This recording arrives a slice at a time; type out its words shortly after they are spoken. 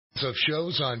of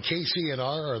shows on KCNR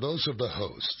are those of the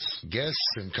hosts, guests,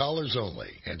 and callers only,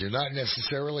 and do not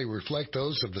necessarily reflect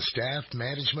those of the staff,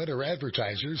 management, or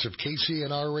advertisers of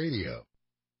KCNR Radio.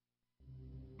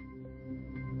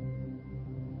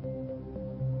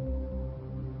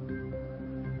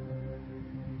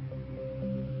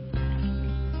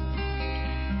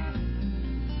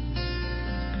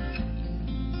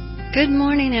 Good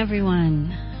morning,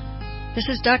 everyone. This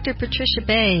is Dr. Patricia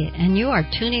Bay, and you are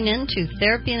tuning in to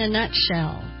Therapy in a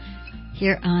Nutshell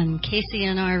here on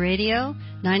KCNR Radio,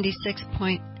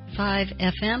 96.5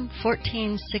 FM,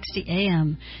 1460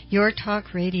 AM, your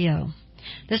talk radio.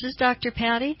 This is Dr.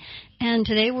 Patty, and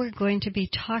today we're going to be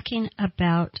talking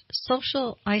about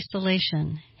social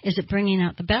isolation. Is it bringing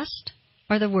out the best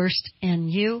or the worst in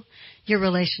you, your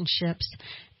relationships,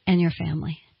 and your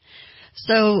family?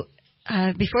 So,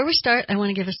 before we start, I want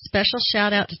to give a special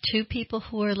shout out to two people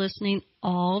who are listening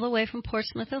all the way from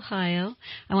Portsmouth, Ohio.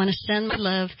 I want to send my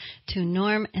love to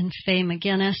Norm and Faye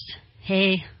McGinnis.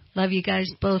 Hey, love you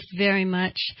guys both very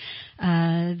much.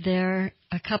 They're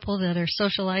a couple that are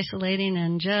social isolating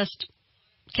and just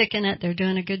kicking it. They're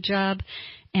doing a good job,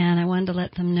 and I wanted to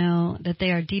let them know that they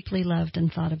are deeply loved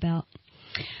and thought about.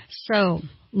 So,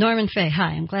 Norm and Faye, hi.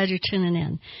 I'm glad you're tuning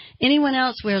in. Anyone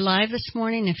else, we're live this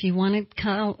morning. If you want to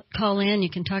call in, you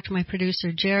can talk to my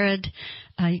producer, Jared.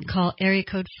 You can call area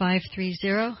code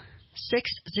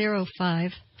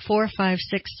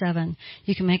 530-605-4567.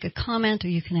 You can make a comment or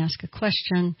you can ask a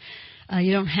question.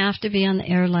 You don't have to be on the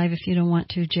air live if you don't want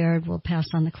to. Jared will pass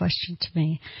on the question to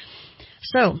me.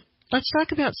 So, let's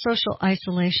talk about social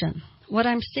isolation. What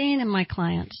I'm seeing in my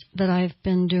clients that I've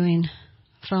been doing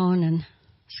phone and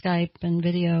Skype and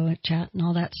video and chat and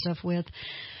all that stuff with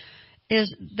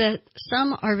is that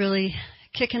some are really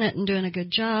kicking it and doing a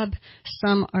good job.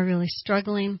 Some are really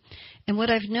struggling. And what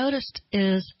I've noticed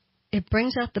is it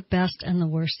brings out the best and the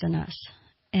worst in us.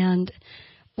 And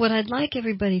what I'd like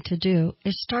everybody to do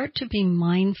is start to be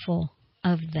mindful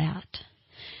of that.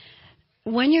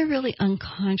 When you're really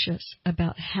unconscious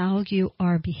about how you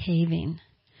are behaving,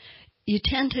 you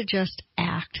tend to just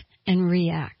act and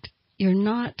react. You're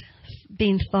not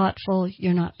being thoughtful,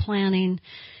 you're not planning,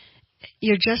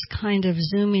 you're just kind of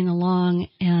zooming along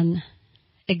and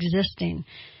existing.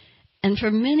 And for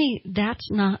many,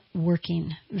 that's not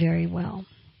working very well.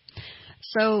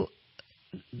 So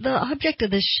the object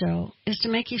of this show is to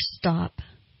make you stop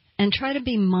and try to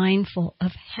be mindful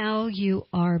of how you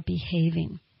are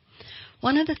behaving.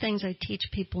 One of the things I teach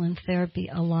people in therapy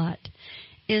a lot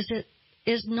is it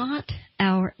is not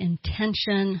our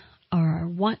intention or our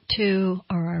want to,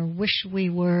 or our wish we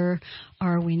were,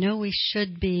 or we know we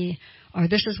should be, or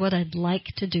this is what I'd like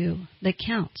to do that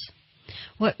counts.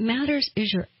 What matters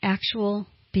is your actual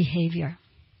behavior.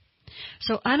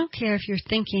 So I don't care if you're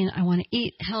thinking, I want to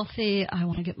eat healthy, I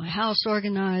want to get my house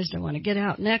organized, I want to get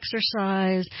out and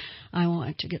exercise, I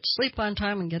want to get to sleep on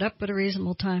time and get up at a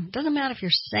reasonable time. It doesn't matter if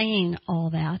you're saying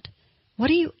all that. What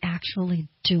are you actually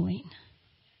doing?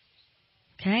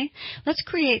 Okay? Let's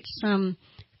create some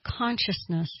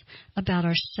consciousness about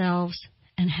ourselves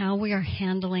and how we are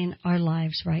handling our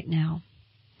lives right now.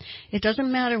 It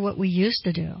doesn't matter what we used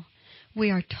to do.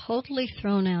 We are totally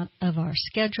thrown out of our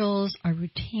schedules, our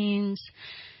routines,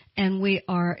 and we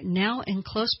are now in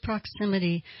close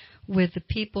proximity with the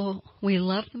people we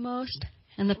love the most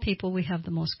and the people we have the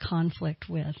most conflict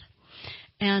with.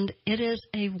 And it is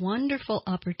a wonderful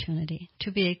opportunity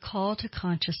to be a call to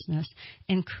consciousness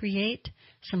and create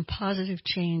some positive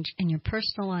change in your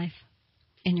personal life,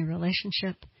 in your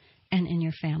relationship, and in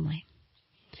your family.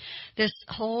 This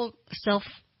whole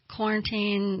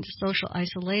self-quarantine, social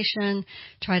isolation,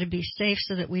 try to be safe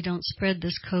so that we don't spread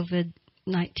this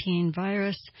COVID-19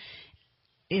 virus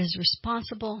is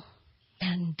responsible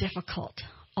and difficult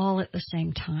all at the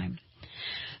same time.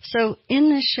 So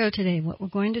in this show today, what we're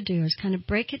going to do is kind of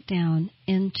break it down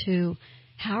into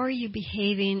how are you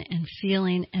behaving and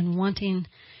feeling and wanting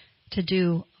to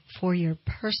do for your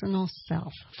personal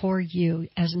self, for you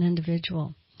as an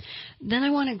individual. Then I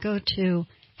want to go to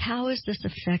how is this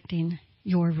affecting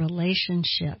your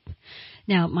relationship.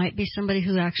 Now, it might be somebody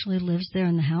who actually lives there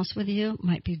in the house with you. It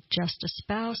might be just a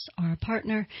spouse or a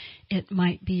partner. It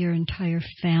might be your entire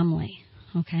family.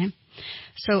 Okay?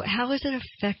 So how is it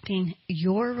affecting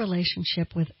your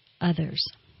relationship with others?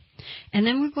 And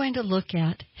then we're going to look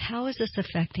at how is this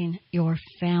affecting your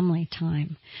family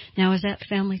time. Now, is that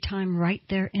family time right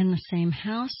there in the same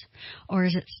house, or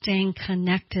is it staying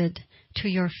connected to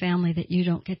your family that you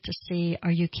don't get to see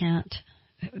or you can't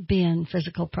be in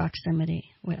physical proximity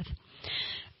with?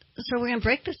 So we're going to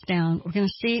break this down. We're going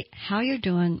to see how you're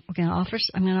doing. I'm going to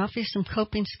offer you some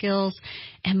coping skills.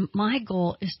 And my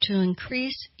goal is to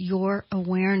increase your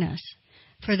awareness,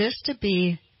 for this to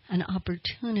be an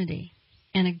opportunity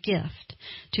and a gift,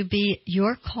 to be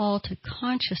your call to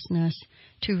consciousness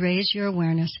to raise your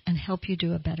awareness and help you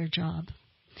do a better job.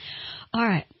 All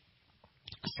right.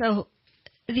 So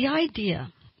the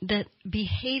idea that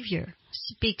behavior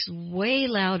speaks way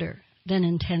louder than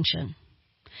intention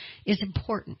is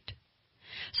important.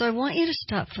 So I want you to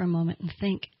stop for a moment and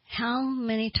think, how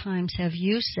many times have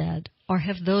you said, or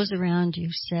have those around you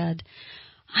said,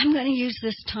 I'm going to use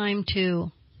this time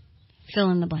to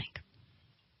fill in the blank?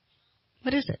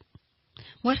 What is it?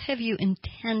 What have you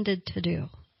intended to do?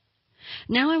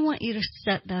 Now I want you to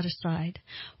set that aside.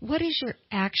 What is your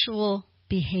actual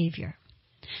behavior?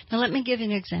 Now let me give you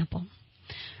an example.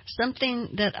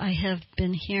 Something that I have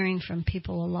been hearing from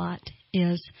people a lot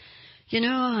is,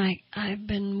 I've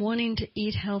been wanting to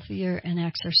eat healthier and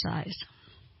exercise,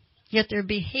 yet their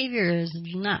behavior is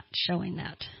not showing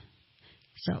that.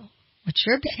 So what's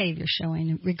your behavior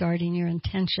showing regarding your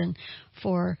intention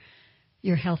for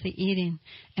your healthy eating,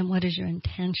 and what is your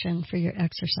intention for your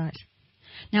exercise?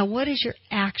 Now, what is your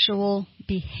actual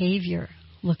behavior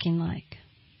looking like?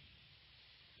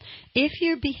 If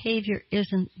your behavior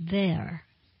isn't there,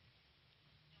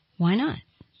 why not?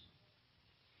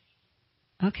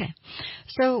 Okay,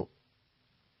 so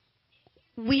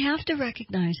we have to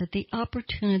recognize that the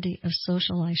opportunity of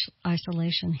social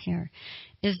isolation here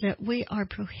is that we are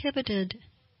prohibited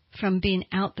from being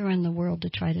out there in the world to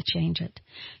try to change it.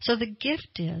 So the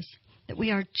gift is that we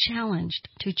are challenged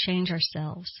to change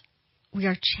ourselves. We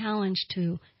are challenged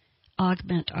to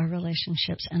augment our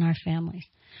relationships and our families.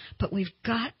 But we've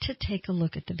got to take a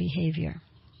look at the behavior.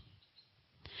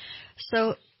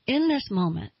 So in this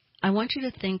moment, I want you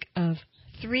to think of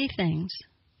 3 things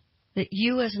that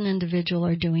you as an individual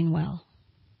are doing well.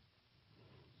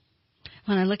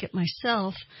 When I look at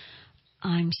myself,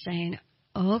 I'm saying,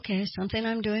 okay, something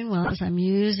I'm doing well is I'm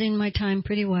using my time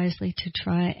pretty wisely to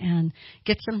try and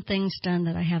get some things done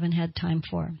that I haven't had time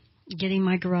for. Getting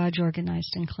my garage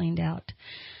organized and cleaned out.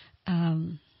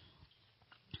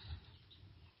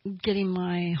 Getting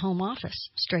my home office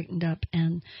straightened up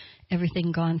and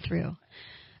everything gone through.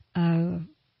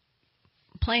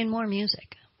 Playing more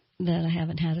music that I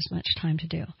haven't had as much time to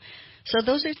do. So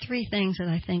those are 3 things that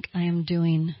I think I am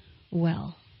doing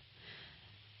well.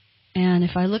 And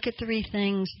if I look at 3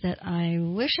 things that I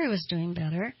wish I was doing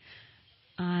better,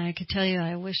 I could tell you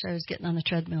I wish I was getting on the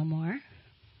treadmill more.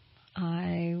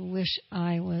 I wish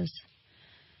I was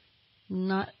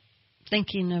not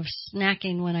thinking of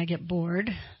snacking when I get bored.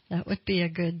 That would be a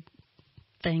good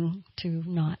thing to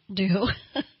not do.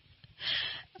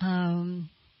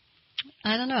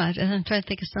 I don't know. I'm trying to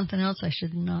think of something else I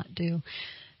should not do.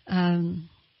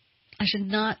 I should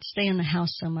not stay in the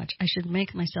house so much. I should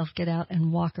make myself get out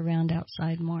and walk around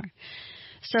outside more.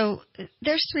 So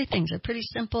there's 3 things. They're pretty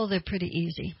simple. They're pretty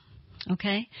easy.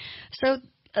 Okay? So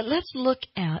let's look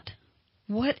at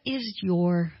what is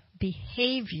your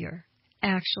behavior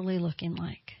actually looking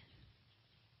like.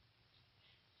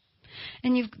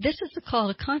 And this is the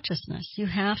call to consciousness. You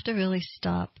have to really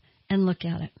stop and look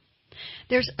at it.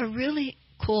 There's a really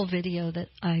cool video that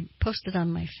I posted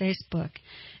on my Facebook,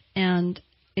 and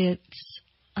it's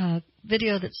a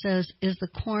video that says, "Is the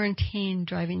quarantine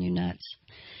driving you nuts?"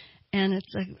 And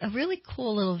it's a really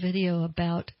cool little video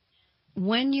about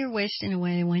when you're wasting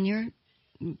away, when you're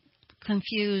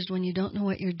confused, when you don't know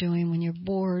what you're doing, when you're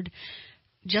bored,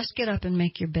 just get up and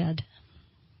make your bed.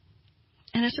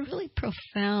 And it's a really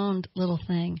profound little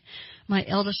thing. My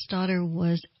eldest daughter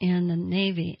was in the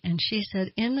Navy, and she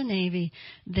said in the Navy,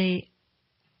 they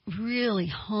really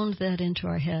honed that into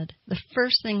our head. The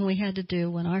first thing we had to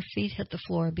do when our feet hit the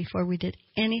floor before we did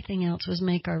anything else was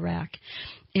make our rack.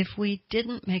 If we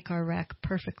didn't make our rack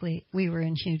perfectly, we were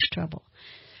in huge trouble.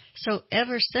 So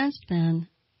ever since then,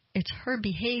 it's her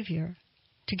behavior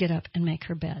to get up and make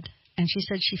her bed. And she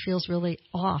said she feels really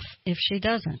off if she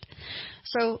doesn't.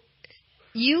 So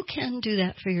you can do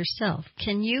that for yourself.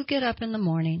 Can you get up in the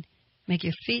morning, make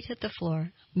your feet hit the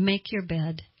floor, make your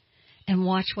bed, and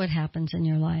watch what happens in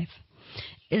your life?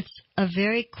 It's a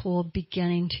very cool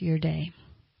beginning to your day.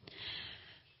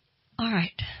 All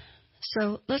right.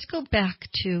 So let's go back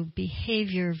to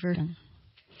behavior version.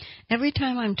 Every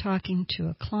time I'm talking to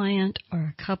a client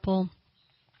or a couple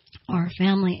or a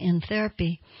family in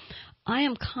therapy, I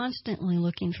am constantly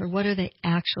looking for what are they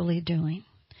actually doing.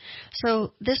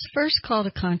 So this first call to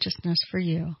consciousness for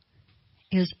you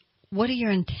is, what are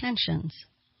your intentions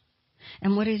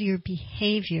and what do your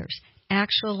behaviors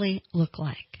actually look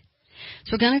like?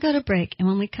 So we're going to go to break, and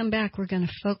when we come back, we're going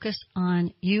to focus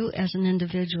on you as an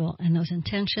individual and those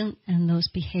intentions and those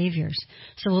behaviors.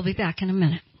 So we'll be back in a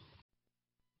minute.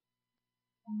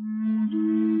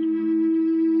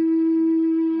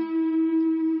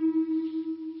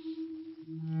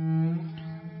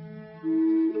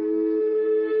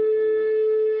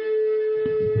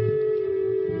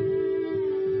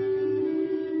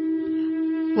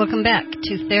 Welcome back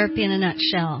to Therapy in a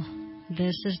Nutshell.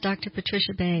 This is Dr.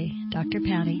 Patricia Bay, Dr.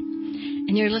 Patty,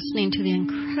 and you're listening to the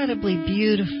incredibly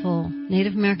beautiful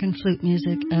Native American flute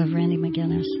music of Randy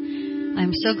McGinnis.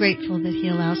 I'm so grateful that he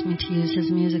allows me to use his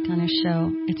music on his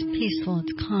show. It's peaceful,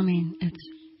 it's calming, it's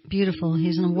beautiful.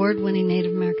 He's an award-winning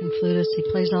Native American flutist.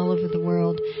 He plays all over the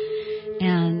world,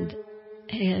 and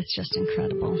it's just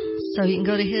incredible. So you can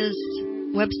go to his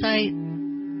website,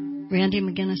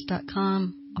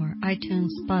 randymcginnis.com, or iTunes,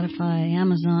 Spotify,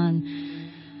 Amazon,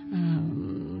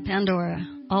 Pandora,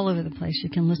 all over the place. You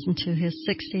can listen to his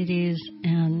 6 CDs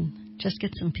and just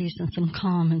get some peace and some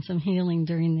calm and some healing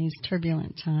during these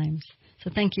turbulent times. So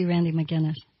thank you, Randy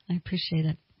McGinnis. I appreciate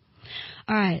it.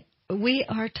 All right. We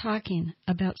are talking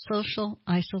about social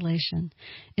isolation.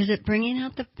 Is it bringing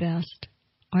out the best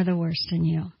or the worst in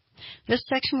you? This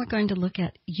section we're going to look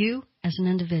at you as an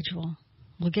individual.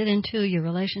 We'll get into your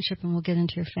relationship and we'll get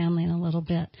into your family in a little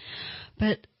bit.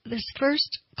 But this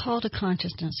first call to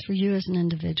consciousness for you as an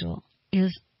individual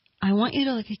is I want you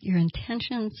to look at your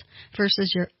intentions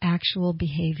versus your actual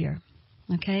behavior.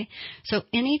 Okay? So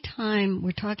anytime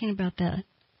we're talking about that,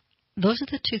 those are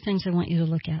the two things I want you to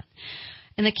look at.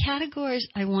 And the categories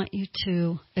I want you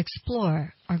to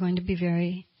explore are going to be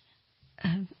very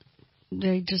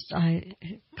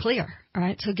clear. All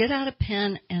right, so get out a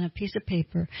pen and a piece of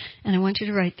paper, and I want you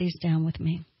to write these down with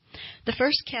me. The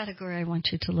first category I want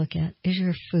you to look at is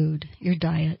your food, your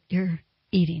diet, your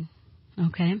eating.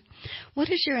 Okay, what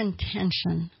is your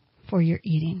intention for your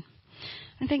eating?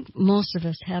 I think most of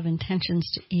us have intentions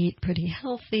to eat pretty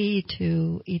healthy,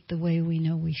 to eat the way we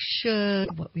know we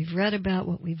should, what we've read about,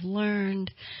 what we've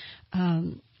learned.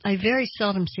 I very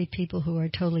seldom see people who are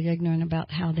totally ignorant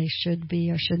about how they should be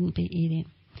or shouldn't be eating.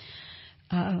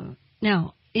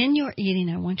 Now, in your eating,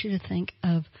 I want you to think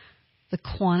of the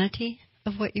quantity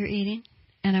of what you're eating,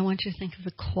 and I want you to think of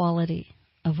the quality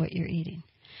of what you're eating.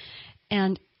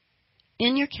 And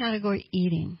in your category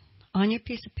eating, on your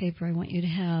piece of paper, I want you to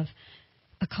have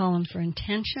a column for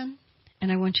intention,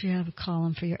 and I want you to have a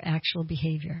column for your actual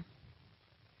behavior.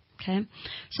 Okay?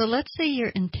 So let's say your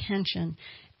intention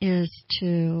is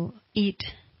to eat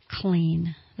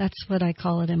clean. That's what I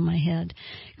call it in my head.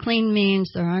 Clean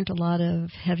means there aren't a lot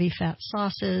of heavy fat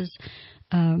sauces.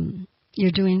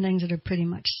 You're doing things that are pretty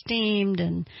much steamed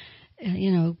and,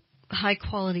 high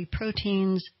quality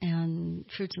proteins and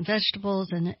fruits and vegetables,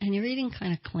 and you're eating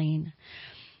kind of clean.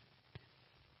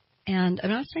 And I'm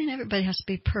not saying everybody has to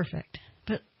be perfect,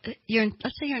 but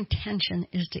let's say your intention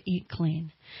is to eat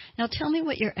clean. Now tell me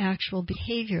what your actual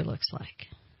behavior looks like.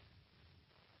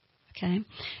 Okay?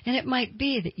 And it might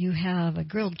be that you have a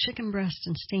grilled chicken breast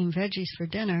and steamed veggies for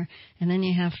dinner, and then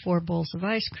you have 4 bowls of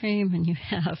ice cream, and you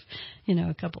have,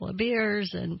 a couple of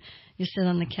beers, and you sit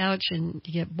on the couch and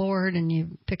you get bored and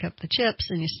you pick up the chips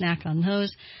and you snack on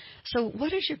those. So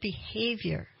what does your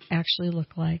behavior actually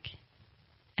look like?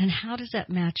 And how does that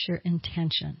match your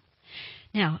intention?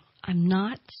 Now, I'm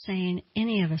not saying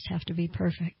any of us have to be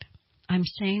perfect. I'm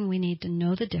saying we need to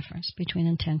know the difference between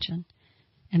intention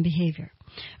and behavior.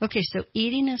 Okay, so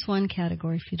eating is one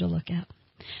category for you to look at.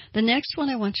 The next one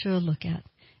I want you to look at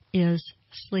is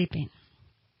sleeping.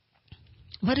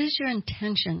 What is your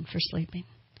intention for sleeping?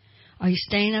 Are you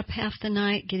staying up half the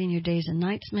night, getting your days and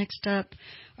nights mixed up?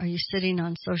 Are you sitting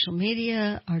on social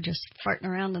media or just farting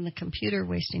around on the computer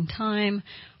wasting time?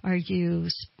 Are you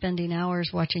spending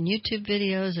hours watching YouTube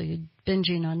videos? Are you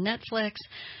binging on Netflix?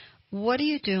 What are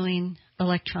you doing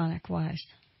electronic-wise?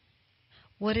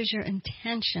 What is your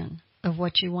intention of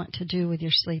what you want to do with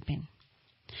your sleeping?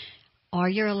 Are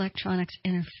your electronics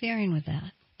interfering with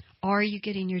that? Are you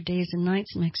getting your days and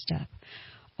nights mixed up?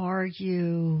 Are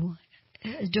you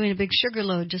doing a big sugar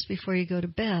load just before you go to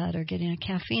bed, or getting a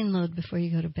caffeine load before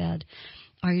you go to bed?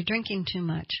 Are you drinking too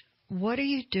much? What are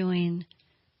you doing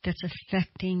that's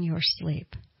affecting your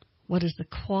sleep? What is the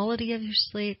quality of your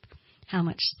sleep? How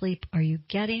much sleep are you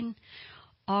getting?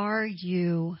 Are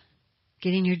you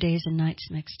getting your days and nights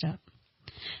mixed up?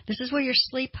 This is where your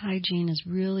sleep hygiene is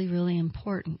really, really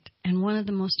important. And one of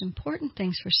the most important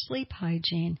things for sleep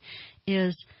hygiene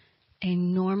is a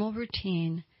normal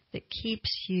routine that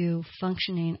keeps you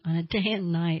functioning on a day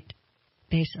and night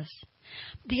basis.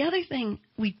 The other thing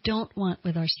we don't want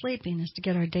with our sleeping is to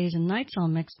get our days and nights all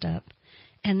mixed up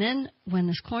And then when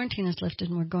this quarantine is lifted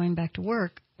and we're going back to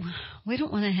work, we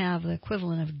don't want to have the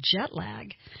equivalent of jet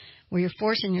lag where you're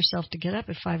forcing yourself to get up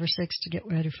at 5 or 6 to get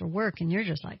ready for work and you're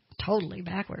just like totally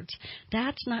backwards.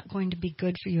 That's not going to be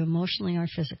good for you emotionally or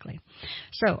physically.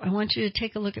 So I want you to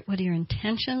take a look at what are your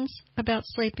intentions about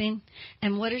sleeping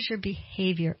and what is your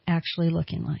behavior actually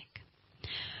looking like.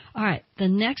 All right, the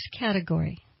next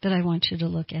category that I want you to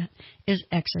look at is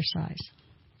exercise.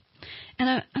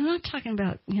 And I'm not talking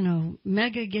about,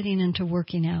 mega getting into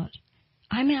working out.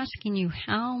 I'm asking you,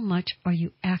 how much are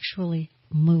you actually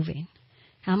moving?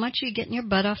 How much are you getting your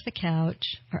butt off the couch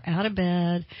or out of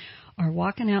bed or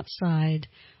walking outside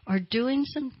or doing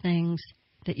some things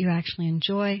that you actually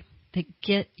enjoy that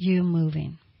get you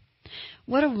moving?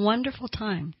 What a wonderful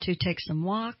time to take some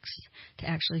walks, to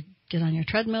actually get on your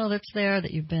treadmill that's there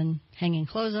that you've been hanging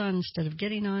clothes on instead of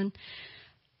getting on.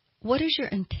 What is your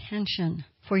intention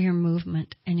for your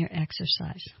movement and your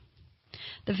exercise?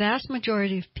 The vast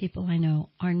majority of people I know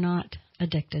are not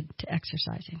addicted to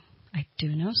exercising. I do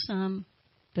know some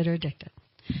that are addicted,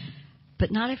 but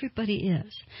not everybody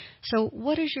is. So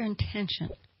what is your intention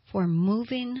for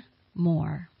moving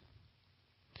more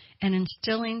and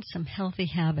instilling some healthy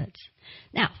habits?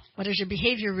 Now, what does your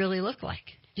behavior really look like?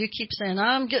 You keep saying,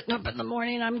 I'm getting up in the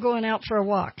morning, I'm going out for a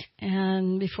walk.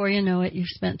 And before you know it, you've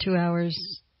spent 2 hours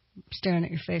staring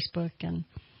at your Facebook and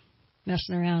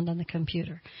messing around on the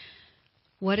computer.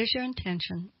 What is your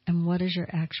intention and what is your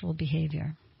actual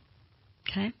behavior?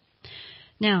 Okay?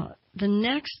 Now, the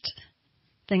next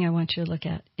thing I want you to look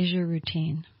at is your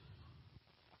routine.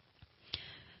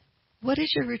 What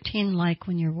is your routine like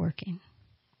when you're working?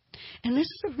 And this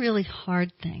is a really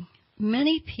hard thing.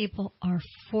 Many people are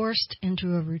forced into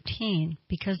a routine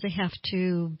because they have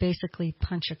to basically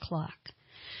punch a clock.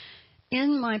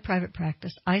 In my private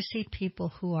practice, I see people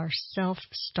who are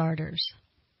self-starters.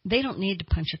 They don't need to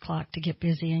punch a clock to get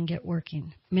busy and get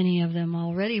working. Many of them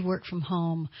already work from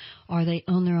home or they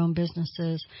own their own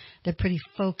businesses. They're pretty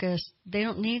focused. They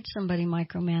don't need somebody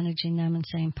micromanaging them and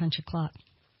saying punch a clock.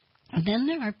 And then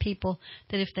there are people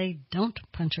that if they don't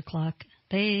punch a clock,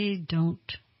 they don't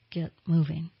get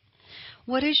moving.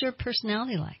 What is your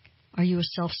personality like? Are you a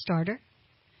self-starter?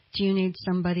 Do you need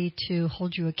somebody to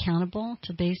hold you accountable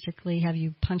to basically have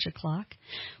you punch a clock?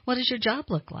 What does your job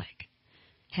look like?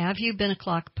 Have you been a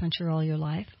clock puncher all your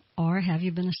life, or have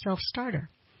you been a self-starter?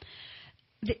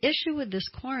 The issue with this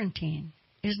quarantine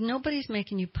is nobody's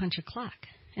making you punch a clock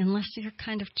unless you're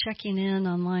kind of checking in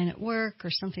online at work or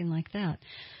something like that.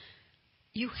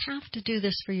 You have to do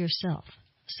this for yourself.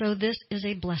 So this is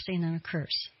a blessing and a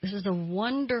curse. This is a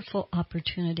wonderful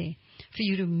opportunity for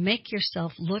you to make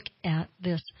yourself look at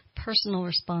this personal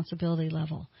responsibility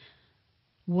level.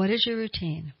 What is your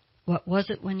routine? What was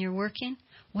it when you're working?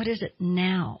 What is it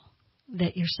now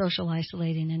that you're social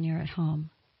isolating and you're at home?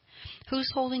 Who's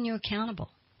holding you accountable?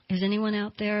 Is anyone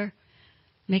out there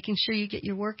making sure you get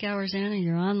your work hours in, or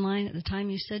you're online at the time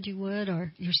you said you would,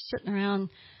 or you're sitting around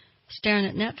staring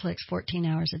at Netflix 14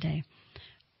 hours a day?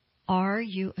 Are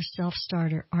you a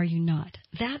self-starter? Are you not?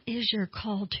 That is your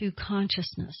call to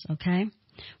consciousness, okay?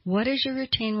 What is your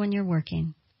routine when you're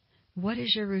working? What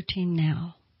is your routine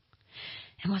now?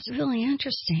 And what's really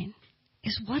interesting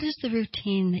is, what is the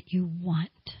routine that you want?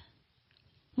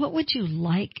 What would you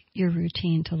like your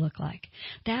routine to look like?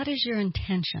 That is your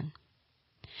intention.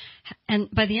 And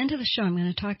by the end of the show, I'm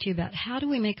going to talk to you about how do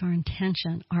we make our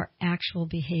intention our actual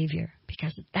behavior,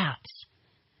 because that's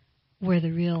where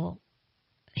the real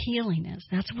healing is.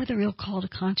 That's where the real call to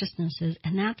consciousness is,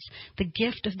 and that's the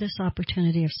gift of this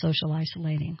opportunity of social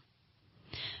isolating.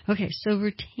 Okay, so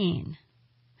routine.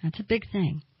 That's a big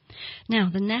thing. Now,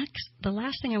 the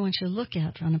last thing I want you to look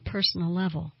at on a personal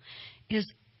level is,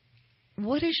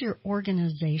 what is your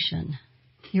organization,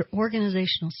 your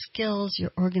organizational skills,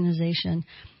 your organization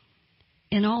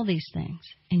in all these things,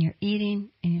 in your eating,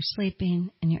 in your sleeping,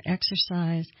 in your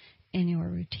exercise, in your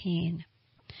routine?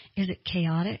 Is it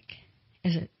chaotic?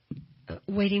 Is it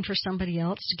waiting for somebody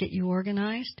else to get you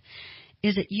organized?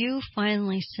 Is it you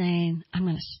finally saying, I'm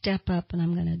going to step up and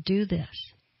I'm going to do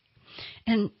this?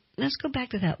 And let's go back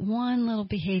to that one little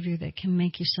behavior that can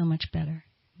make you so much better.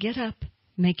 Get up,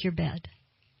 make your bed.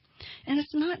 And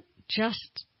it's not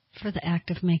just for the act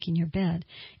of making your bed.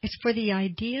 It's for the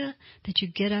idea that you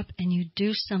get up and you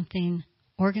do something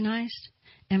organized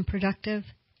and productive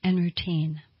and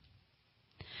routine.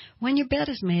 When your bed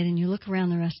is made and you look around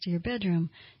the rest of your bedroom,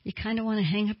 you kind of want to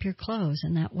hang up your clothes,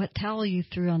 and that wet towel you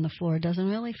threw on the floor doesn't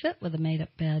really fit with a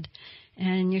made-up bed,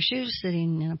 and your shoes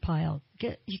sitting in a pile.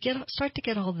 Start to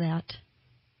get all that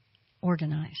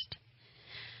organized.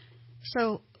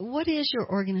 So what is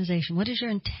your organization? What is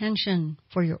your intention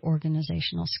for your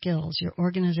organizational skills, your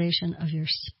organization of your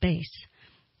space,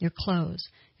 your clothes,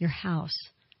 your house,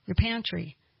 your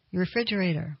pantry, your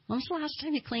refrigerator? When was the last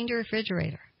time you cleaned your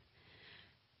refrigerator?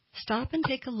 Stop and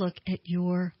take a look at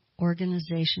your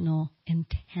organizational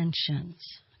intentions,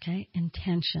 okay?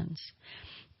 Intentions.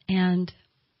 And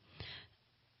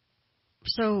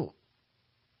so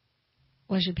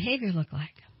what does your behavior look like?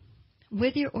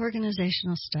 With your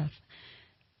organizational stuff,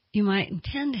 you might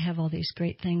intend to have all these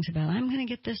great things about, I'm going to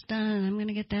get this done, and I'm going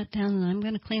to get that done, and I'm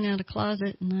going to clean out a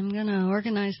closet, and I'm going to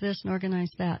organize this and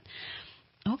organize that.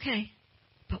 Okay,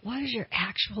 but what does your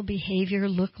actual behavior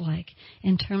look like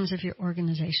in terms of your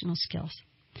organizational skills?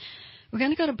 We're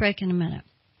going to go to break in a minute,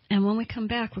 and when we come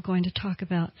back, we're going to talk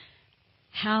about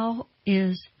how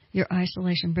is your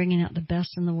isolation bringing out the best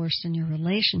and the worst in your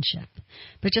relationship.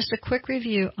 But just a quick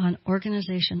review on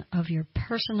organization of your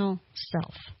personal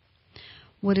self.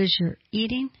 What is your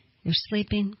eating, your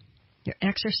sleeping, your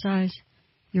exercise,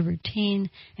 your routine,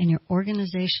 and your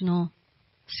organizational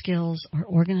skills or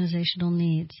organizational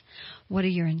needs? What are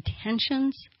your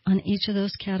intentions on each of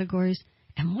those categories?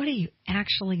 And what are you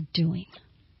actually doing?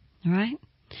 All right?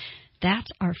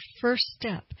 That's our first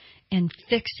step in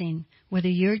fixing whether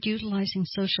you're utilizing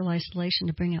social isolation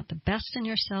to bring out the best in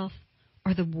yourself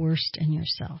or the worst in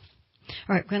yourself.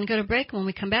 All right, we're going to go to break. When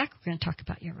we come back, we're going to talk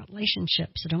about your relationship,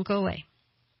 so don't go away.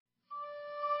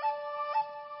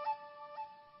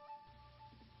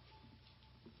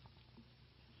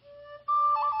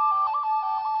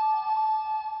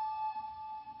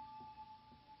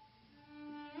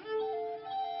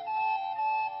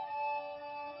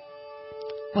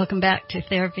 Welcome back to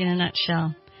Therapy in a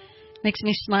Nutshell. Makes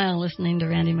me smile listening to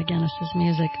Randy McGinnis's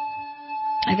music.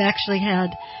 I've actually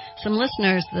had some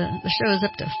listeners. The show is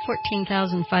up to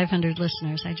 14,500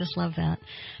 listeners. I just love that.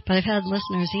 But I've had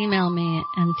listeners email me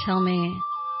and tell me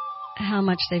how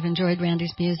much they've enjoyed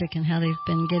Randy's music and how they've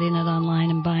been getting it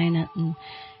online and buying it. And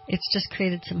it's just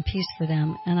created some peace for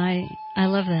them. And I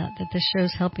love that this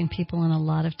show's helping people in a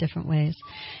lot of different ways.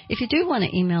 If you do want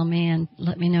to email me and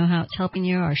let me know how it's helping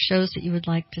you or shows that you would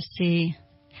like to see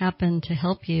happen to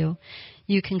help you,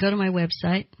 you can go to my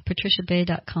website,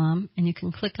 patriciabay.com, and you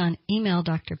can click on Email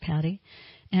Dr. Patty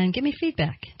and give me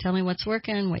feedback. Tell me what's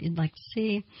working, what you'd like to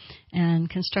see, and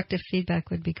constructive feedback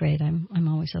would be great. I'm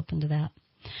always open to that.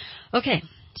 Okay,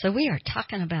 so we are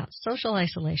talking about social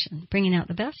isolation, bringing out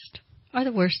the best or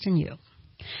the worst in you.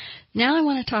 Now I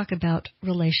want to talk about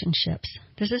relationships.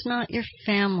 This is not your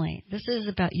family. This is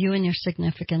about you and your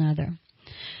significant other.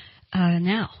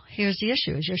 Now, here's the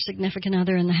issue. Is your significant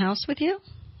other in the house with you?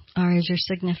 Or is your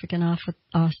significant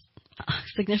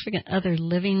other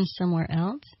living somewhere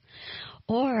else?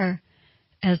 Or,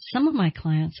 as some of my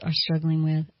clients are struggling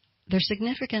with, their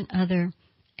significant other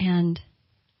and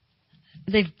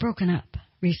they've broken up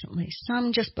recently.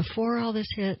 Some just before all this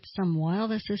hit, some while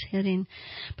this is hitting,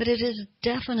 but it has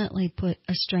definitely put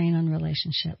a strain on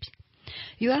relationships.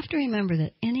 You have to remember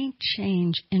that any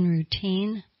change in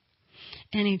routine,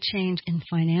 any change in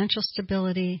financial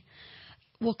stability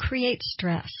will create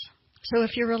stress. So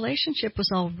if your relationship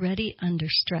was already under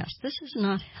stress, this has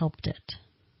not helped it.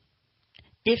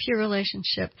 If your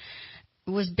relationship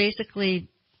was basically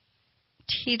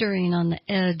teetering on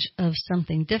the edge of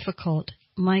something difficult,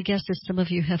 my guess is some of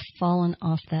you have fallen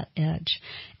off that edge.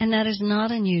 And that is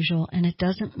not unusual, and it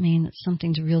doesn't mean that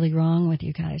something's really wrong with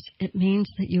you guys. It means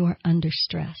that you are under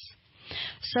stress.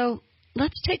 So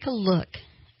let's take a look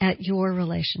at your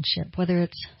relationship, whether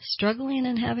it's struggling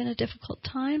and having a difficult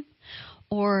time,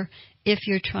 or if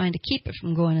you're trying to keep it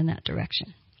from going in that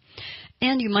direction.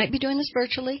 And you might be doing this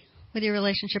virtually with your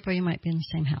relationship, or you might be in the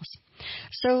same house.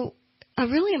 So a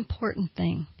really important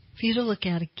thing for you to look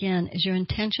at, again, is your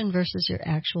intention versus your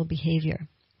actual behavior.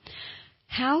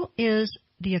 How is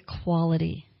the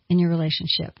equality in your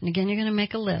relationship? And again, you're going to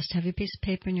make a list. Have your piece of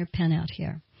paper and your pen out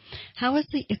here. How is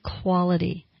the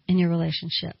equality in your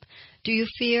relationship? Do you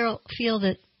feel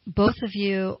that both of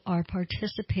you are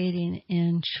participating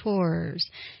in chores,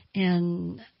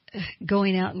 in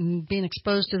going out and being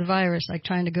exposed to the virus, like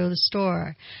trying to go to the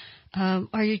store?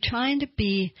 Are you trying to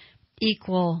be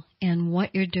equal in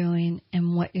what you're doing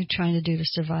and what you're trying to do to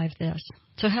survive this?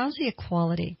 So how's the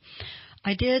equality?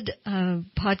 I did a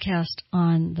podcast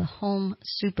on the home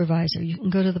supervisor. You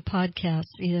can go to the podcast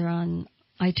either on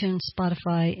iTunes,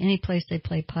 Spotify, any place they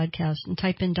play podcasts, and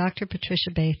type in Dr.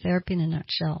 Patricia Bay, Therapy in a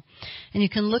Nutshell. And you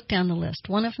can look down the list.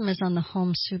 One of them is on the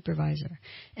home supervisor.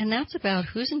 And that's about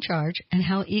who's in charge and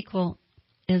how equal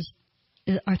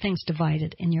are things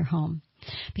divided in your home.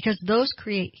 Because those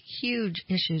create huge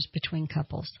issues between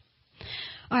couples.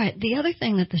 All right, the other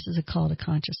thing that this is a call to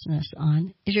consciousness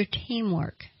on is your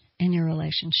teamwork in your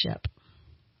relationship.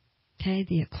 Okay,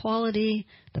 the equality,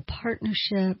 the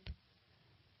partnership.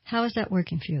 How is that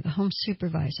working for you? The home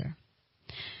supervisor.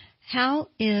 How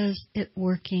is it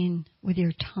working with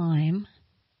your time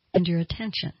and your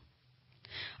attention?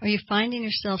 Are you finding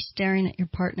yourself staring at your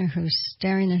partner who's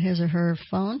staring at his or her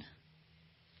phone?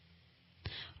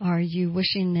 Are you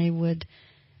wishing they would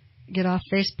get off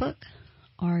Facebook?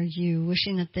 Are you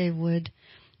wishing that they would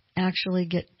actually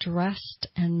get dressed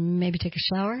and maybe take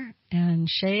a shower and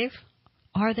shave?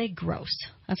 Are they gross?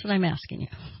 That's what I'm asking you.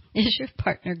 Is your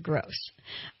partner gross?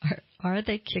 Are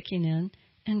they kicking in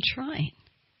and trying?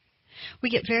 We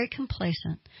get very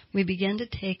complacent. We begin to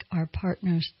take our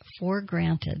partners for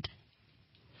granted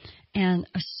and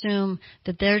assume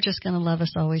that they're just going to love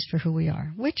us always for who we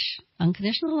are, which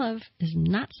unconditional love is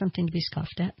not something to be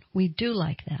scoffed at. We do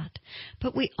like that.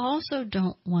 But we also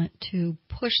don't want to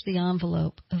push the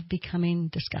envelope of becoming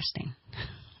disgusting.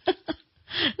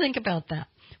 Think about that.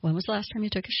 When was the last time you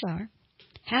took a shower?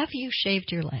 Have you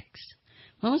shaved your legs?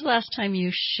 When was the last time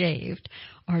you shaved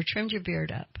or trimmed your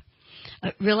beard up?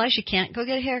 Realize you can't go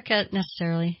get a haircut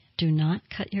necessarily. Do not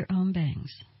cut your own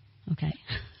bangs. Okay?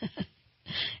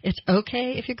 It's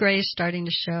okay if your gray is starting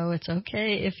to show. It's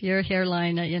okay if your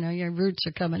hairline, your roots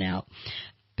are coming out.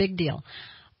 Big deal.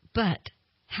 But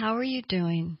how are you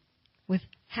doing with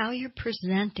how you're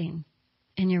presenting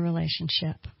in your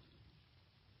relationship?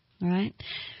 All right?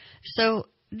 So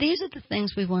these are the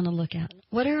things we want to look at.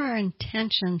 What are our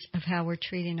intentions of how we're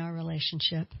treating our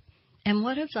relationship? And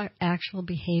what does our actual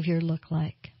behavior look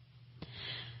like?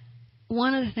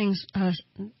 One of the things, a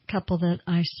couple that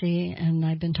I see and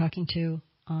I've been talking to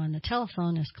on the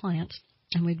telephone as clients,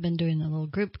 and we've been doing a little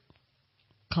group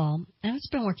call, and it's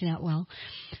been working out well,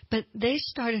 but they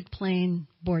started playing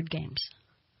board games.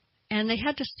 And they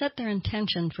had to set their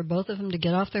intention for both of them to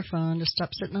get off their phone, to stop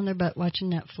sitting on their butt watching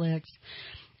Netflix.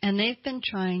 And they've been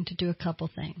trying to do a couple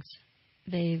things.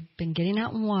 They've been getting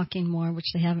out and walking more,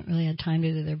 which they haven't really had time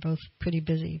to do. They're both pretty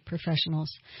busy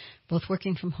professionals, both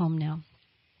working from home now.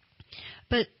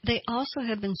 But they also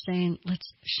have been saying,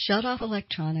 let's shut off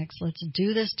electronics, let's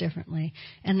do this differently.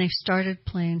 And they've started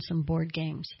playing some board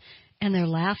games. And they're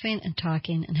laughing and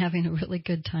talking and having a really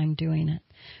good time doing it.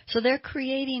 So they're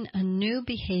creating a new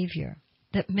behavior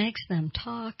that makes them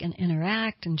talk and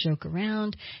interact and joke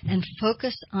around and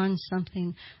focus on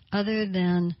something other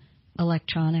than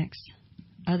electronics,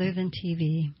 other than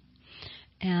TV,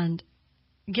 and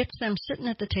gets them sitting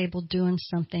at the table doing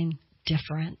something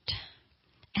different.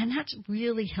 And that's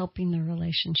really helping the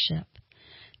relationship.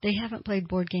 They haven't played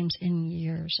board games in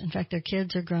years. In fact, their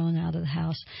kids are growing out of the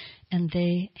house, and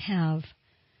they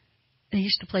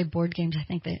used to play board games. I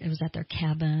think it was at their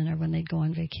cabin or when they'd go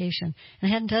on vacation. And they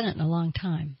hadn't done it in a long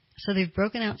time. So they've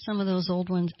broken out some of those old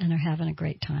ones and are having a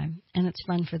great time. And it's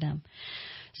fun for them.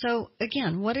 So,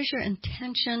 again, what is your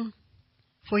intention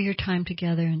for your time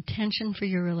together, intention for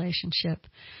your relationship?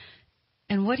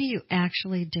 And what are you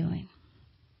actually doing?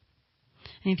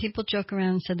 I mean, people joke around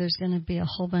and said there's going to be a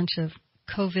whole bunch of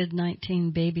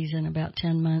COVID-19 babies in about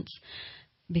 10 months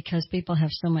because people have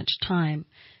so much time.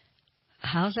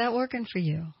 How's that working for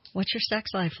you? What's your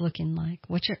sex life looking like?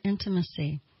 What's your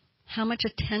intimacy? How much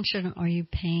attention are you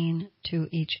paying to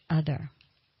each other?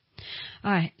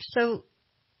 All right, so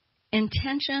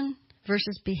intention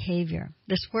versus behavior.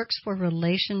 This works for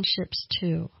relationships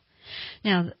too.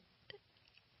 Now,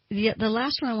 the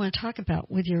last one I want to talk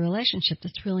about with your relationship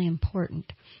that's really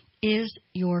important is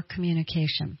your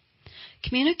communication.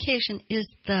 Communication is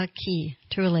the key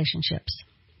to relationships.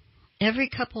 Every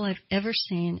couple I've ever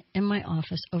seen in my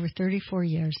office over 34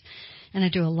 years, and I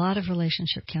do a lot of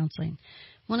relationship counseling,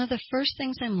 one of the first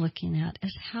things I'm looking at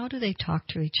is how do they talk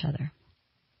to each other.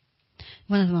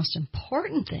 One of the most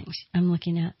important things I'm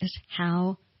looking at is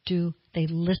how do they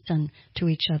listen to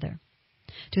each other.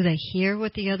 Do they hear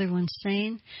what the other one's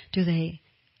saying? Do they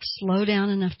slow down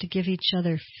enough to give each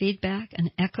other feedback,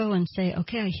 an echo, and say,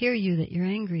 okay, I hear you that you're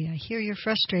angry. I hear you're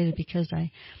frustrated because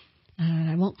I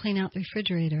won't clean out the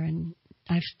refrigerator, and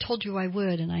I've told you I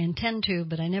would, and I intend to,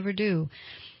 but I never do.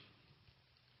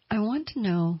 I want to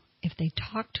know if they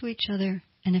talk to each other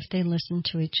and if they listen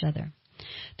to each other.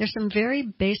 There's some very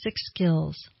basic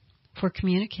skills for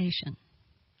communication,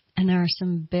 and there are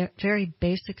some very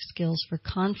basic skills for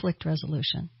conflict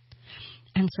resolution,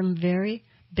 and some very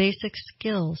basic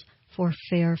skills for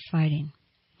fair fighting.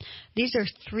 These are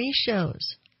 3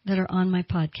 shows that are on my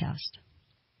podcast.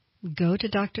 Go to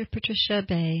Dr. Patricia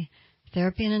Bay,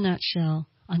 Therapy in a Nutshell,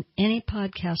 on any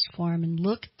podcast forum and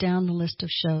look down the list of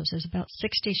shows. There's about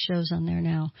 60 shows on there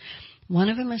now. One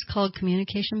of them is called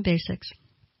Communication Basics.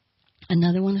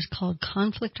 Another one is called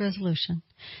conflict resolution,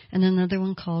 and another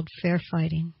one called fair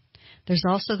fighting. There's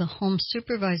also the home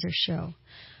supervisor show.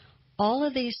 All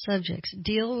of these subjects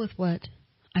deal with what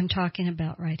I'm talking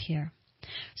about right here.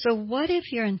 So what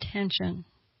if your intention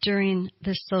during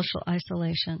this social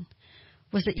isolation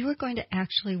was that you were going to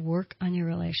actually work on your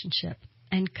relationship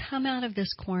and come out of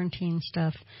this quarantine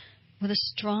stuff with a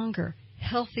stronger,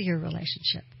 healthier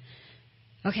relationship?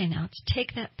 Okay, now let's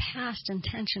take that past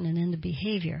intention and into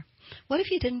behavior. What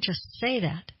if you didn't just say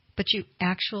that, but you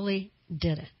actually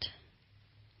did it?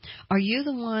 Are you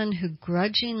the one who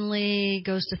grudgingly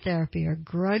goes to therapy or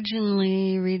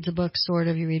grudgingly reads a book, sort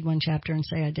of, you read one chapter and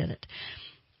say, I did it?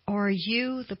 Or are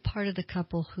you the part of the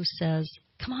couple who says,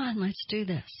 come on, let's do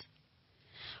this?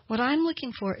 What I'm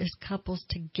looking for is couples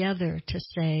together to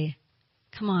say,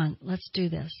 come on, let's do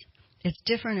this. It's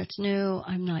different, it's new,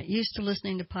 I'm not used to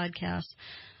listening to podcasts.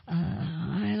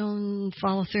 I don't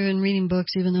follow through in reading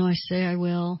books even though I say I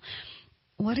will.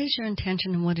 What is your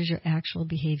intention and what does your actual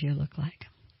behavior look like?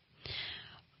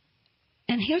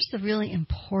 And here's the really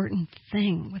important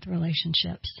thing with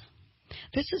relationships.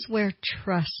 This is where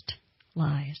trust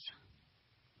lies.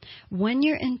 When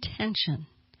your intention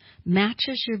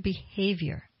matches your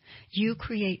behavior, you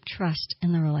create trust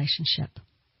in the relationship.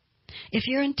 If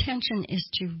your intention is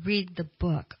to read the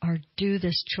book or do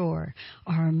this chore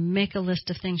or make a list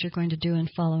of things you're going to do and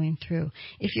following through,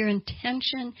 if your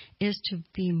intention is to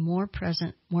be more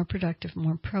present, more productive,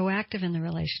 more proactive in the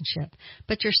relationship,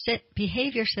 but your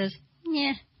behavior says,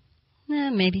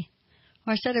 maybe,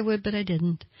 or I said I would, but I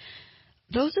didn't.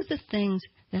 Those are the things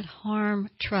that harm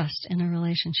trust in a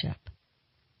relationship.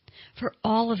 For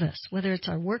all of us, whether it's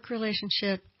our work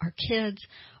relationship, our kids,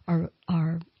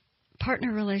 our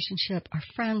partner relationship, our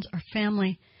friends, our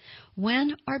family,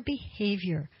 when our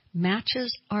behavior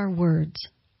matches our words,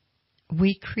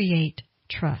 we create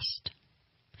trust.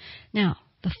 Now,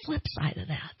 the flip side of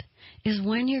that is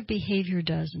when your behavior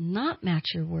does not match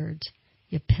your words,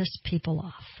 you piss people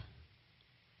off.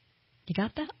 You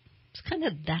got that? It's kind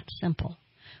of that simple.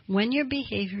 When your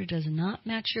behavior does not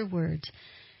match your words,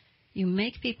 you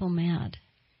make people mad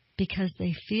because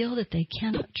they feel that they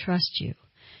cannot trust you.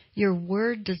 Your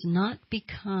word does not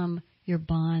become your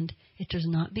bond. It does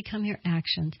not become your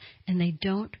actions, and they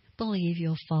don't believe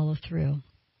you'll follow through.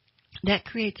 That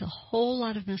creates a whole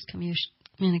lot of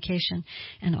miscommunication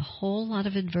and a whole lot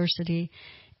of adversity,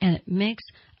 and it makes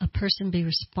a person be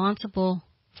responsible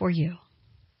for you.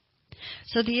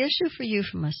 So the issue for you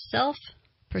from a self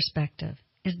perspective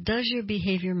is, does your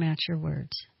behavior match your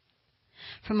words?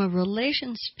 From a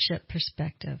relationship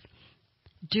perspective,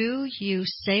 do you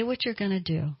say what you're going to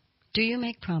do? Do you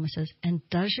make promises? And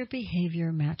does your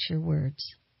behavior match your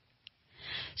words?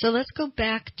 So let's go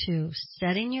back to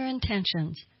setting your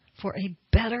intentions for a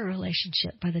better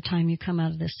relationship by the time you come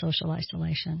out of this social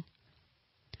isolation.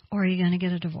 Or are you going to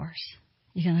get a divorce?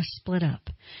 You're going to split up.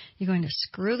 You're going to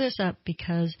screw this up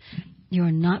because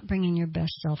you're not bringing your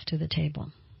best self to the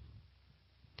table.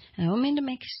 And I don't mean to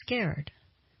make you scared,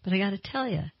 but I got to tell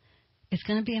you, it's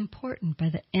going to be important. By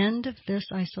the end of this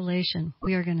isolation,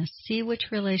 we are going to see which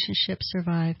relationships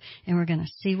survive and we're going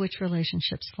to see which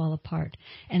relationships fall apart.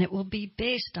 And it will be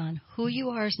based on who you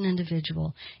are as an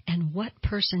individual and what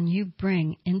person you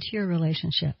bring into your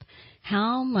relationship.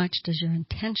 How much does your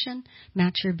intention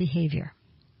match your behavior?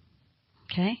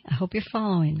 Okay? I hope you're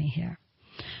following me here.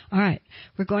 All right.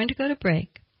 We're going to go to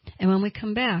break. And when we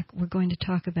come back, we're going to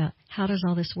talk about how does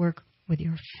all this work with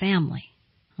your family.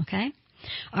 Okay?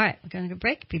 All right, we're going to go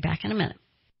break. Be back in a minute.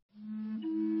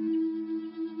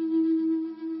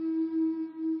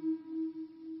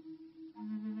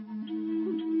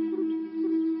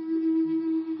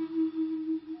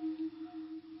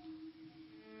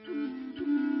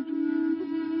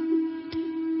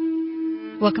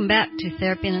 Welcome back to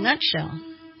Therapy in a Nutshell.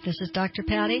 This is Dr.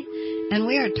 Patty, and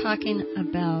we are talking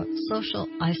about social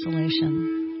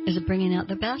isolation. Is it bringing out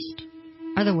the best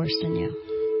or the worst in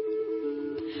you?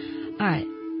 All right,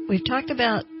 we've talked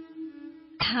about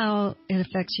how it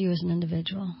affects you as an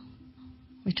individual.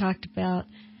 We talked about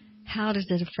how does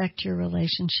it affect your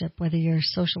relationship, whether you're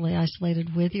socially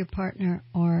isolated with your partner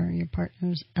or your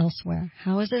partner's elsewhere.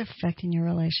 How is it affecting your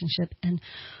relationship, and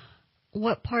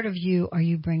what part of you are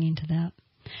you bringing to that?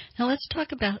 Now let's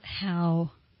talk about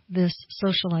how this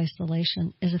social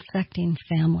isolation is affecting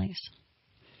families.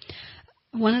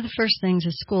 One of the first things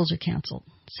is schools are canceled,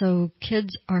 so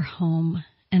kids are home.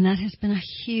 And that has been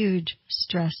a huge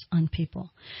stress on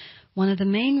people. One of the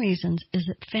main reasons is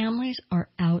that families are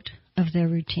out of their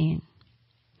routine.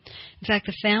 In fact,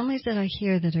 the families that I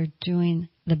hear that are doing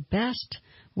the best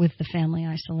with the family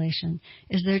isolation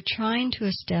is they're trying to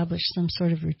establish some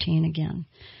sort of routine again.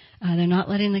 They're not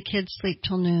letting the kids sleep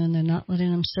till noon. They're not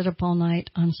letting them sit up all night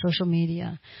on social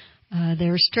media.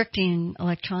 They're restricting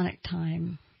electronic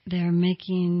time. They're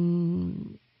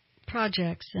making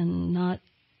projects and not,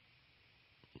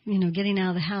 getting out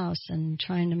of the house and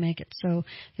trying to make it so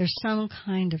there's some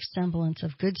kind of semblance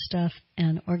of good stuff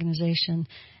and organization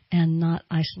and not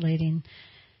isolating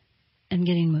and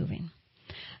getting moving.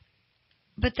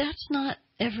 But that's not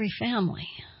every family.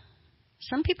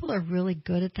 Some people are really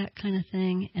good at that kind of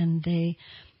thing, and they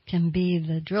can be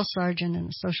the drill sergeant and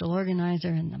the social organizer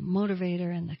and the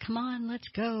motivator and the come on, let's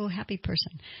go, happy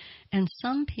person. And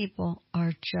some people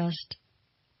are just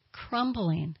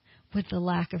crumbling with the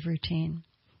lack of routine.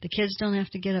 The kids don't have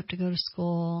to get up to go to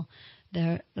school.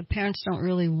 The parents don't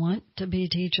really want to be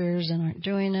teachers and aren't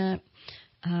doing it.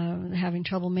 They're having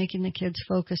trouble making the kids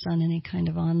focus on any kind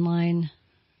of online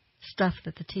stuff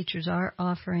that the teachers are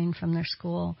offering from their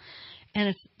school.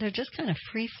 And they're just kind of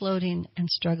free-floating and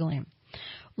struggling.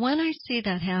 When I see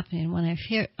that happening, when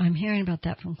I'm hearing about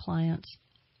that from clients,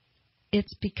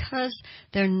 it's because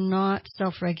they're not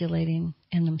self-regulating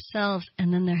in themselves,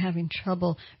 and then they're having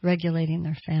trouble regulating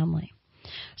their family.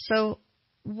 So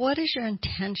what is your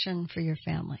intention for your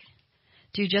family?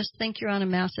 Do you just think you're on a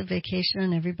massive vacation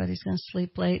and everybody's going to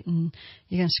sleep late and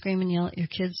you're going to scream and yell at your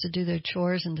kids to do their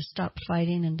chores and to stop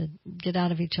fighting and to get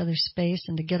out of each other's space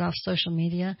and to get off social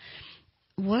media?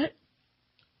 What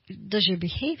does your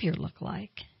behavior look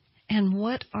like? And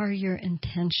what are your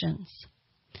intentions?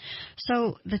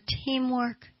 So the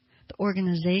teamwork, the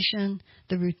organization,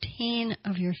 the routine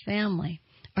of your family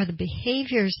are the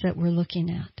behaviors that we're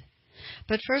looking at.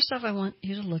 But first off, I want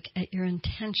you to look at your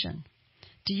intention.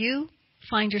 Do you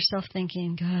find yourself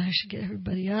thinking, gosh, I should get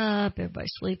everybody up, everybody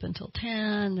sleep until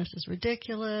 10, this is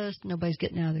ridiculous, nobody's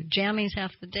getting out of their jammies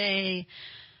half the day,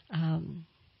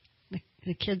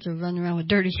 the kids are running around with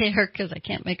dirty hair because I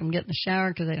can't make them get in the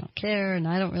shower because they don't care, and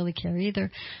I don't really care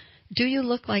either. Do you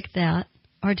look like that,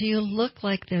 or do you look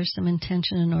like there's some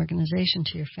intention and organization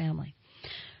to your family?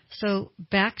 So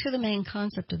back to the main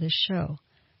concept of this show.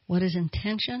 What is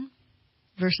intention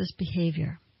versus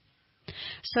behavior?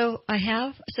 So I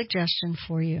have a suggestion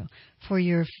for you, for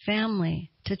your family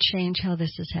to change how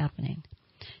this is happening.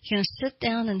 You're going to sit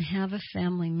down and have a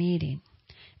family meeting,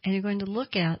 and you're going to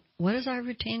look at what has our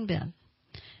routine been.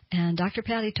 And Dr.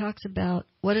 Patty talks about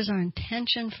what is our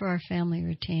intention for our family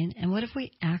routine and what have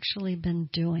we actually been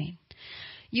doing.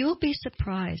 You will be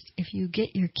surprised if you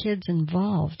get your kids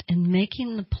involved in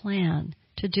making the plan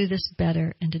to do this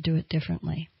better and to do it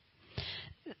differently.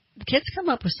 The kids come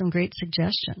up with some great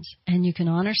suggestions, and you can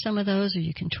honor some of those or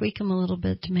you can tweak them a little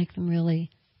bit to make them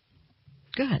really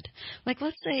good. Like,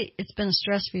 let's say it's been a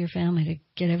stress for your family to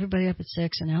get everybody up at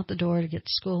 6 and out the door to get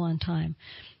to school on time.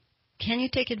 Can you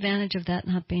take advantage of that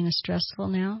not being as stressful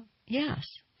now? Yes.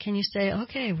 Can you say,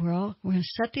 okay, we're going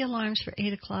to set the alarms for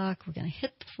 8 o'clock. We're going to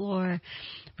hit the floor.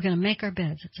 We're going to make our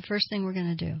beds. It's the first thing we're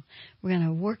going to do. We're going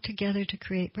to work together to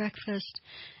create breakfast,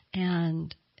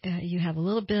 and you have a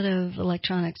little bit of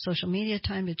electronic social media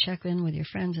time to check in with your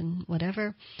friends and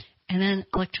whatever, and then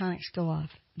electronics go off.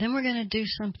 Then we're going to do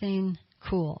something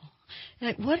cool.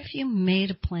 Like, what if you made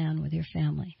a plan with your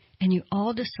family, and you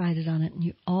all decided on it, and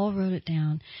you all wrote it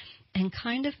down, and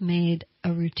kind of made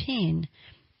a routine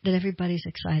that everybody's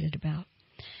excited about?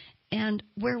 And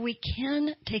where we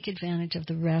can take advantage of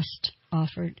the rest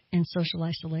offered in social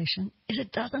isolation is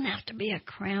it doesn't have to be a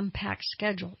cram-packed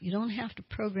schedule. You don't have to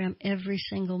program every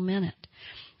single minute.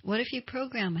 What if you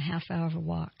program a half hour of a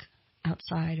walk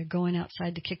outside or going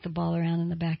outside to kick the ball around in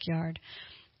the backyard,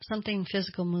 something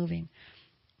physical moving?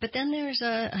 But then there's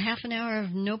a half an hour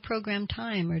of no program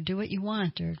time or do what you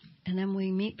want, and then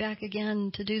we meet back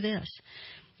again to do this.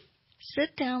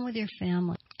 Sit down with your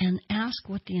family and ask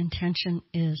what the intention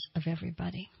is of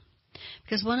everybody.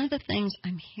 Because one of the things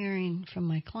I'm hearing from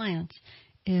my clients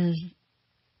is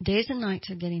days and nights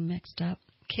are getting mixed up.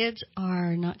 Kids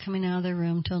are not coming out of their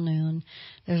room till noon.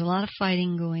 There's a lot of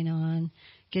fighting going on,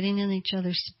 getting in each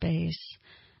other's space,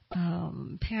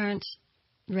 parents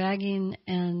ragging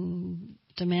and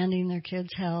demanding their kids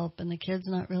help, and the kids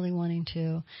not really wanting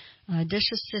to,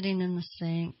 dishes sitting in the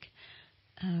sink,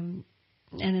 and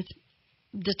it's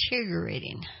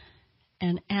deteriorating.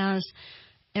 And as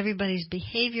everybody's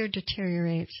behavior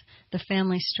deteriorates, the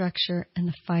family structure and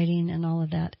the fighting and all of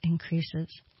that increases.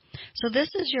 So this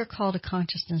is your call to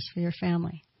consciousness for your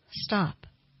family. Stop.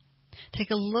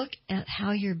 Take a look at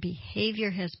how your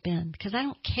behavior has been, because I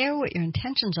don't care what your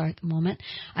intentions are at the moment.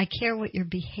 I care what your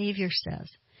behavior says.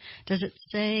 Does it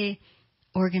say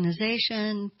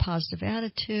organization, positive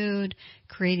attitude,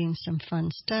 creating some fun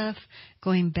stuff,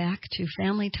 going back to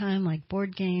family time like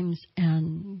board games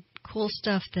and cool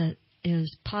stuff that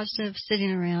is positive,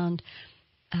 sitting around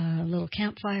a little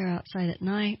campfire outside at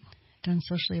night, done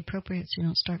socially appropriate so you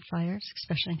don't start fires,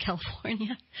 especially in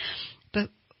California. But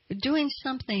doing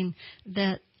something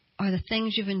that are the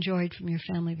things you've enjoyed from your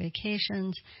family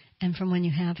vacations and from when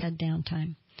you have had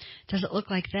downtime. Does it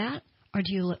look like that, or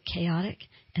do you look chaotic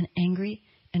and angry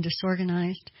and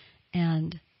disorganized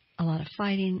and a lot of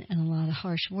fighting and a lot of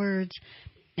harsh words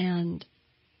and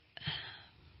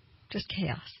just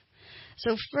chaos?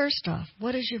 So first off,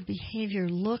 what does your behavior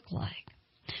look like?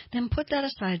 Then put that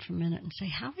aside for a minute and say,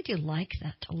 how would you like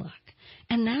that to look?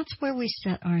 And that's where we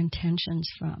set our intentions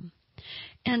from.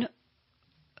 And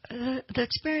the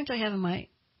experience I have in my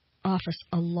office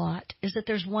a lot is that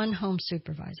there's one home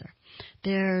supervisor.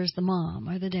 There's the mom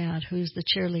or the dad who's the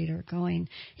cheerleader going,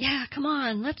 yeah, come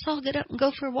on, let's all get up and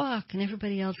go for a walk. And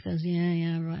everybody else goes,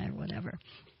 yeah, right, whatever.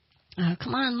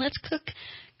 Come on, let's cook,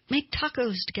 make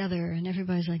tacos together. And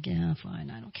everybody's like, yeah, fine,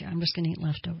 I don't care. I'm just going to eat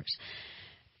leftovers.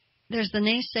 There's the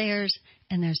naysayers,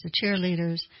 and there's the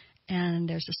cheerleaders, and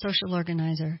there's the social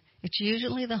organizer. It's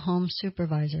usually the home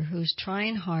supervisor who's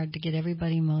trying hard to get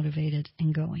everybody motivated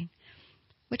and going.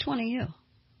 Which one are you?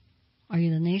 Are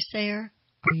you the naysayer?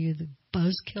 Are you the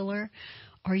buzz killer?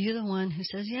 Are you the one who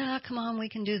says, yeah, come on, we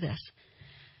can do this?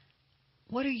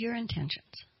 What are your intentions?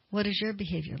 What does your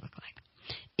behavior look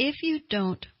like? If you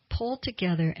don't pull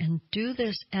together and do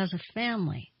this as a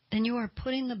family, then you are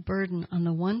putting the burden on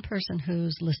the one person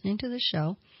who's listening to the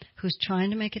show, who's trying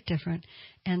to make it different,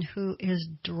 and who is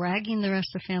dragging the rest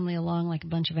of the family along like a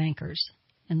bunch of anchors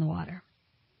in the water.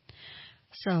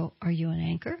 So, are you an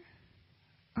anchor,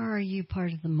 or are you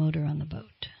part of the motor on the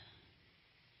boat?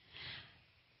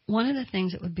 One of the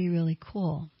things that would be really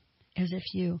cool is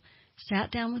if you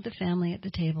sat down with the family at the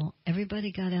table,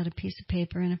 everybody got out a piece of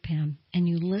paper and a pen, and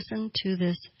you listened to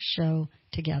this show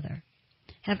together.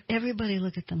 Have everybody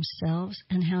look at themselves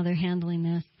and how they're handling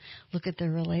this. Look at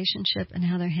their relationship and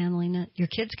how they're handling it. Your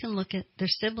kids can look at their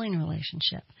sibling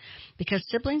relationship, because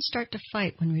siblings start to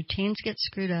fight when routines get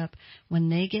screwed up, when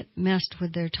they get messed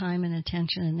with their time and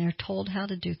attention, and they're told how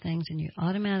to do things, and you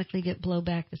automatically get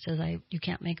blowback that says, you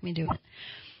can't make me do it.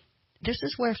 This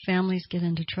is where families get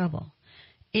into trouble.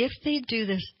 If they do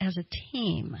this as a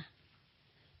team,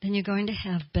 then you're going to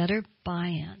have better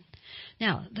buy-in.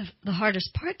 Now, the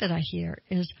hardest part that I hear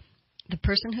is the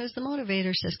person who's the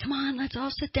motivator says, come on, let's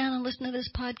all sit down and listen to this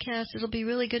podcast. It'll be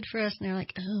really good for us. And they're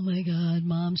like, oh, my God,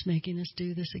 Mom's making us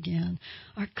do this again.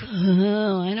 Or,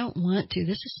 oh, I don't want to.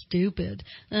 This is stupid.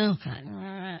 Oh,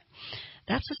 God.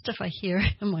 That's the stuff I hear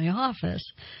in my office.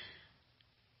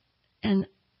 And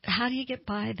how do you get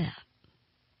by that?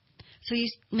 So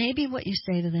maybe what you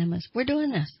say to them is, we're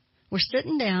doing this. We're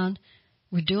sitting down.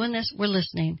 We're doing this, we're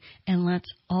listening, and let's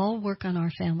all work on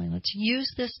our family. Let's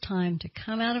use this time to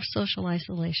come out of social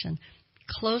isolation,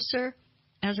 closer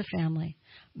as a family,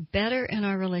 better in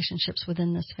our relationships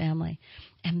within this family,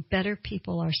 and better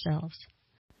people ourselves.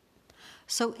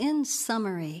 So in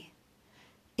summary,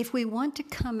 if we want to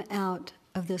come out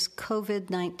of this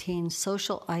COVID-19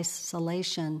 social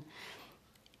isolation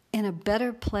in a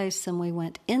better place than we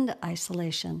went into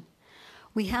isolation,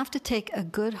 we have to take a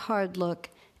good hard look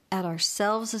at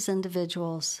ourselves as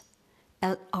individuals,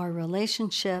 at our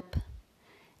relationship,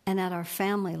 and at our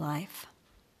family life.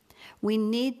 We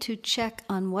need to check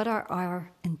on what are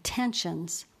our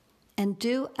intentions, and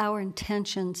do our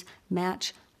intentions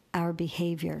match our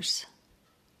behaviors?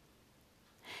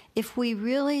 If we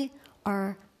really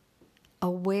are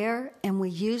aware and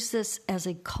we use this as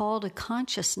a call to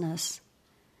consciousness,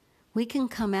 we can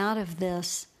come out of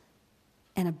this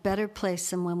in a better place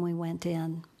than when we went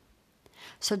in.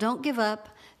 So don't give up.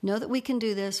 Know that we can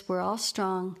do this. We're all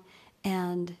strong.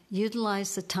 And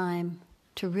utilize the time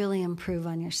to really improve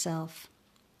on yourself.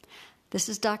 This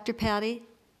is Dr. Patty,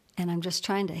 and I'm just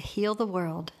trying to heal the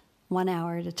world 1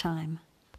 hour at a time.